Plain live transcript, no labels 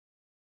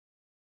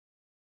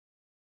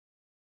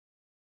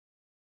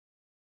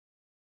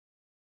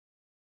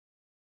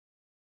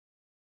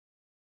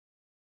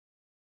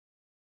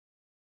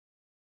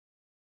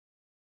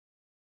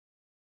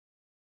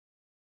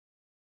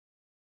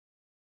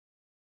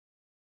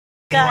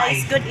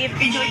Guys, good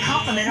evening. Enjoy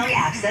complimentary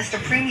access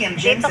to premium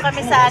gyms Dito and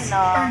kami sa pools.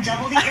 ano, Earn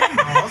double the air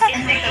miles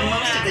and make the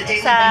most of the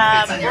daily sa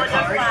benefits on your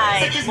card,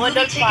 such as movie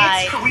Bodol tickets,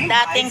 5, Korean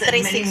dating rides,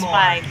 and many more.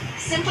 365.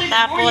 Simply the more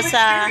Tapos you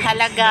sa experience,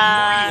 halaga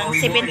the more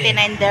you are rewarded.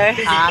 79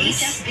 dirhams.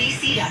 Visit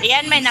hsbc.com.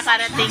 Ayan, may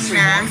nakarating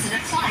na. Rewards and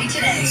apply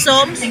today. So,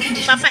 Terms and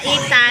conditions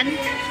papaitan.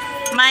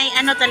 May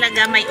ano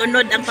talaga, may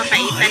unod ang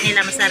papaitan nila,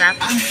 masarap.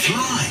 And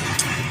fly.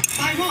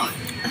 By what?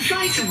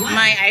 Fly to what?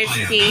 May Buy iced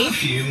a tea.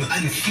 perfume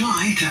and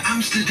fly to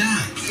Amsterdam.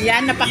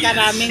 Yan,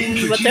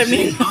 napakaraming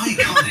watermelon.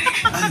 Iconic,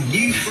 a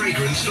new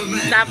fragrance for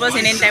men. Tapos,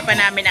 hinintay pa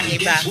namin ang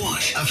iba. Guess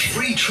what? A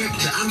free trip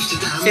to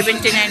Amsterdam. 79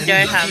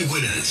 dirhams. Lucky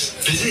winners.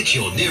 Visit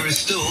your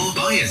nearest store,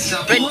 buy a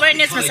sample. In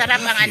fairness,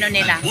 masarap ang ano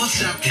nila.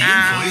 WhatsApp the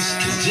invoice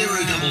to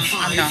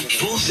 055 ano?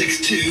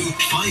 462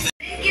 5.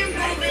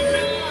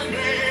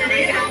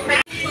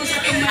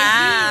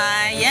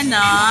 Ah, yan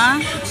o.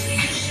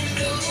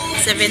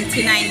 79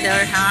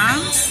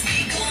 dirhams.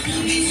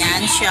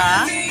 Yan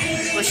siya.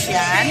 Tapos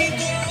yan.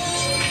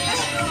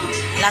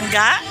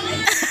 Langga.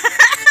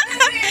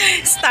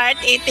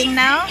 Start eating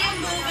now.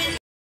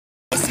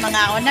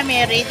 Mga una,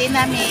 may ready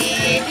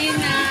namin.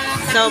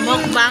 So,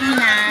 mukbang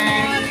na.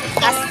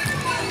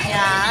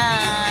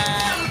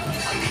 Yan.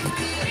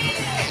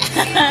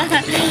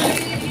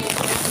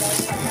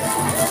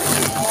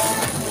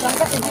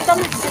 Dito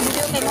mo sa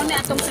video kay mo na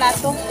atong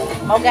plato.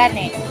 O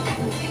gani.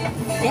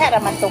 Di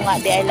haraman to nga,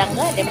 di ay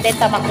langga. Di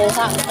ba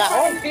makuha ka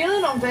o.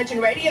 Feeling on Virgin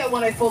Radio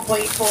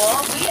 104.4,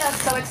 we are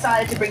so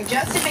excited to bring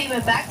Justin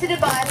Bieber back to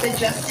Dubai for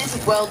Justice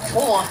World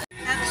Tour.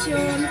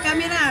 Action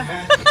camera.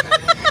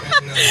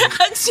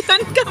 Action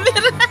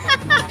camera.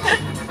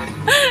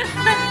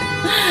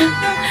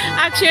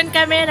 Action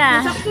camera.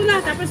 Sakto na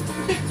tapos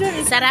picture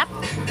is Sarap?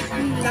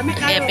 lami Eh,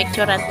 kayo.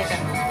 picturean ka.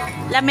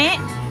 Lami?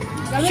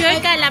 Sure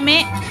ka,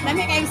 lami?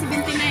 Lami kayo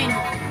 79.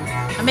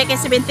 Lami kay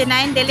 79,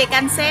 dili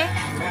kanse?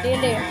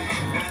 Dili.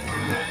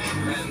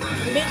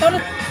 Dili tolo.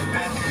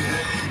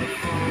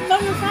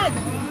 Tolo sad.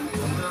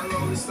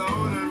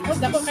 Oh,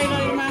 dako kayo na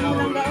imano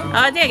lang daw.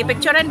 O, di,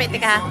 picturean, bete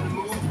ka.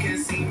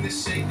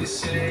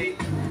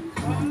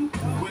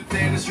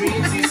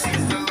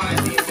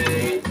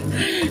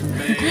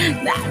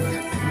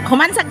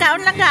 Human sa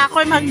kaon lang ka,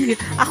 ako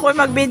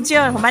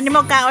mag-video. Human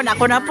mo kaon,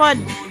 ako na pod.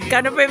 Ikaw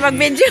na po yung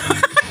mag-video.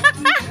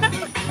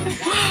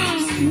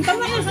 Ikaw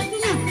na sakto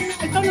na.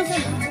 Ikaw na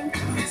sad.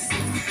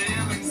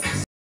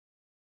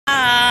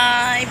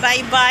 Ay,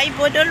 bye-bye,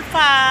 Bodol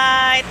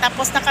Fight.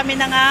 Tapos na kami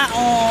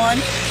nangaon.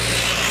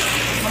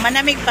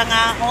 Mamanamig pa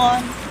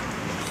ngaon.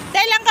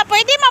 Dahil lang ka,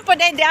 pwede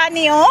mapuday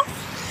diani, oh?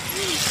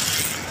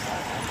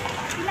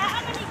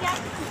 Ilaan na ni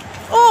gato.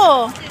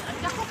 Oo.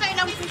 Dako kayo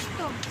lang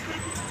pisto.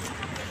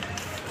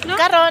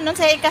 Karon, nung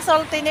sa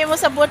ikasulti mo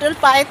sa Bodol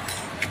Fight.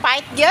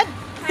 Fight yun?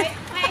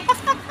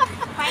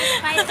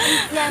 Fight.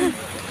 Yan.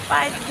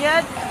 Fight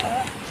yun.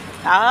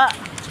 Ah,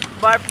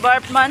 barp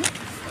man.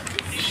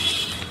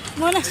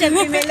 Muna siya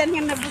pimelan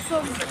yung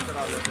nabusog.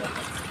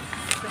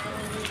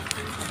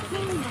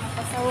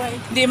 Pasaway.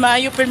 Di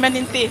maayo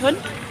permanentihon.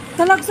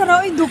 Talag sa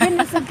raw, dugan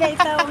na sa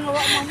kaitaw nga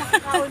wa mo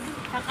makakaon.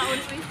 Kakaon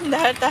ko yun.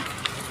 Dahil ta.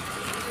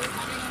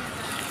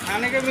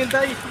 Ano ka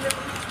mintay?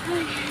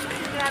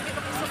 Grabe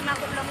ka pusog na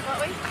ako lang ba,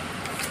 oy.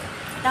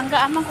 Langga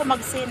amang ko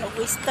mag-sin o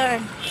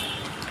western.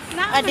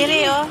 Na,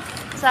 Diri oh,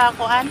 sa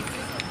kuan.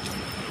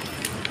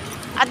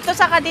 Adto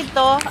sa ka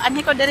dito,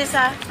 ani ko diri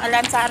sa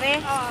Alansare.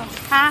 Oo.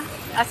 Ha?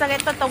 Asa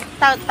dito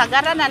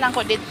tagara na lang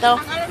ko dito.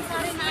 Ang alam sa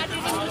rin na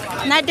adili.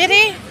 Na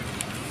diri.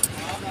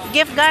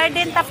 Gift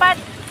garden tapat.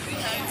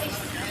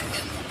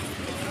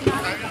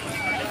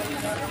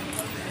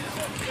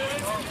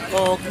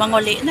 O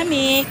manguli na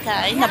mi,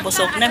 kay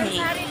nabusog na mi.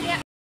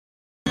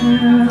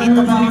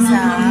 Dito kami sa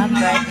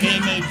birthday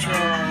ni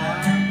Joy.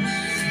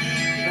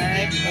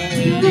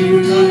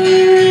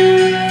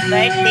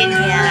 Birthday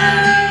niya.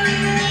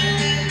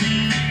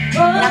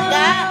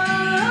 Langga.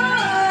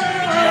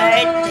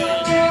 Birthday.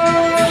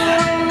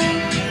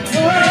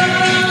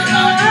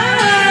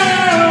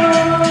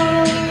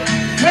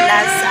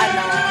 Plus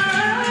ano.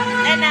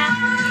 Nana.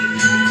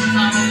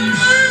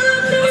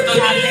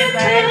 Happy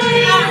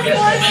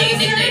birthday.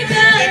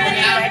 Dito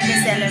na birthday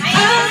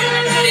celebration.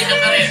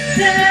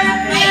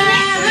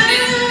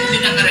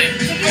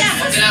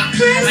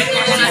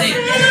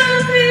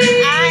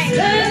 Ay.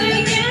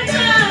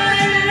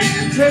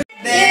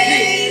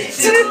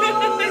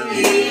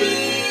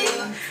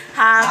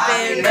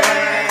 Happy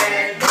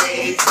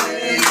birthday to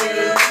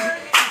you.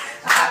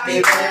 Happy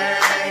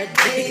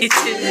birthday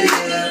to you.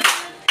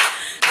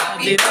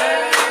 Happy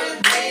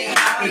birthday,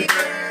 happy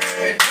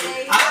birthday,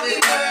 happy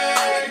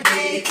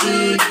birthday to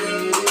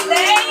you.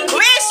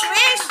 Wish!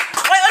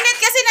 Uy, ulit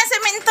kasi nasa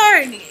mentor.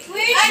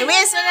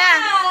 Wish na.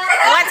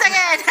 Once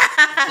again.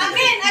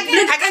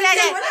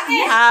 Again.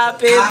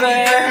 Happy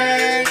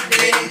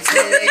birthday to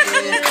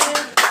you.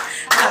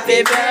 Happy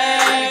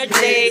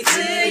birthday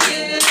to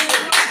you.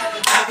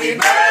 Happy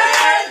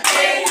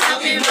birthday,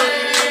 happy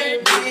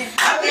birthday,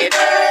 happy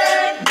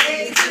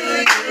birthday to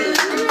you.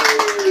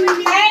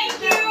 Thank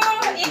you.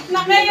 Eat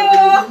na kayo.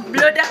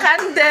 Blow the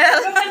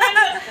candle.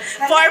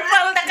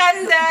 Purple na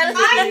candle.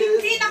 Ay,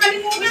 hindi.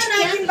 Nakalimutan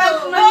natin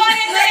bago na.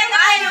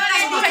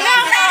 Kaya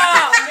ko.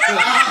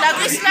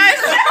 Nag-start.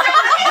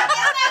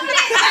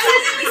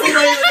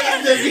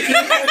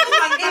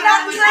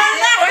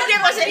 Pwede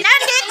mo siya.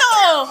 Nandito.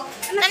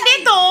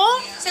 Nandito.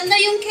 Saan na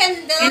yung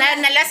candle?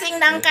 Nalasing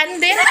ng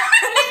candle.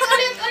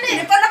 Ulit.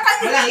 Hindi pa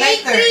nakalimutan.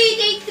 Take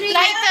 3.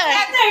 Lighter.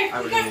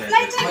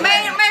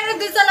 Mayroon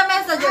din sa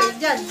lamesa, Joy.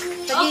 Diyan.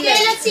 Okay,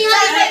 let's see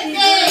how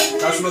birthday.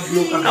 Tapos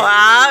mag-blue ka.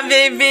 Wow,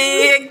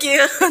 baby.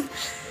 Cute.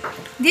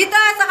 Dito,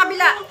 sa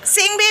kabila.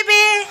 Sing,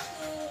 baby.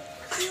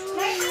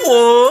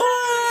 Oh.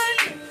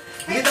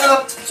 Dito.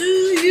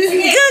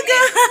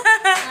 Gaga.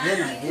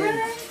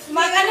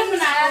 Mag-ano mo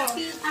na ako.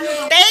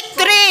 Take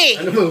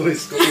 3. Ano ba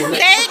wish ko?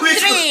 Take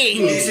 3.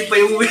 Inisip pa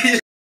yung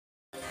wish.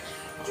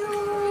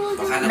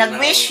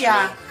 Nag-wish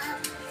siya.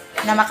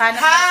 Na makanap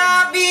na siya.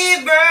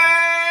 Happy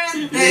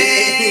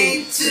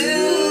birthday to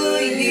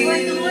you.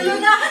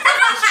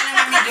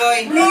 Mami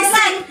Joy.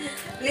 Blessing.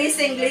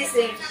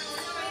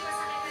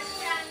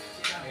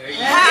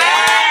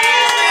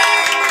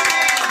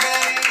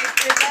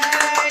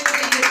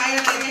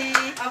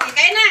 Okay,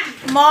 kayo na.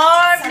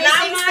 More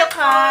blessings to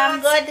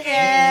come. Good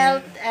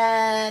health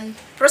and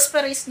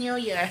prosperous New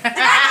Year.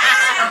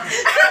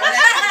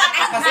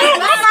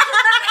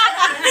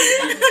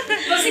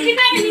 Sige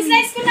na,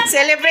 in-slice ko na.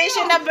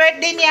 Celebration na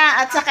birthday niya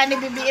at saka ni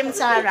BBM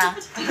Sara.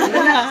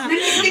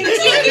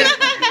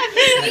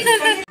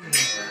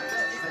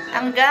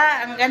 Ang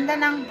ganda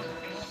ng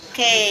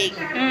cake.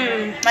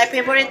 My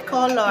favorite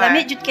color.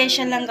 Lami,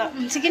 education lang ka.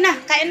 Sige na,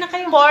 kain na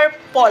kayo.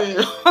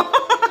 Purple.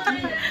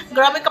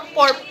 Grabe ka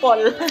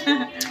purple.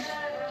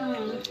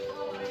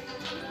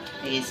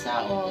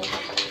 Isa o.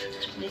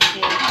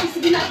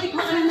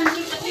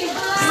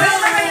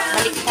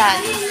 Baliktad.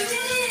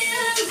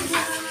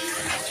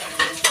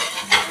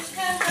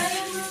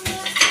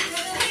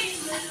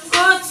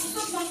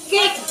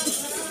 Cake.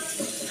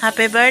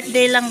 Happy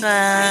birthday lang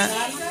ga.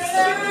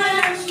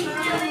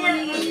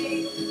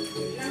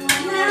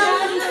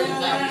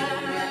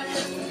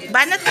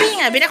 Banat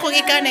Bing, abi na kung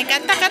ikaw na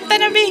kanta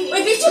na Bing.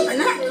 Uy, video ka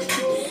na.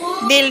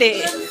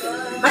 Dili.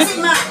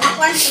 Kasi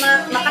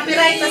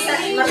makapiright ka sa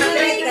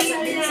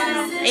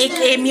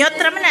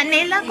I-mute raman na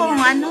nila kung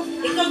ano.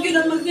 ikaw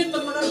gina mag-video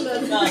marami.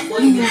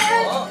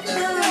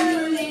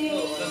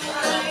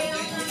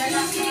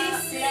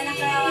 Sila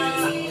naka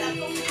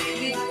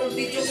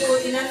video ko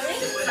din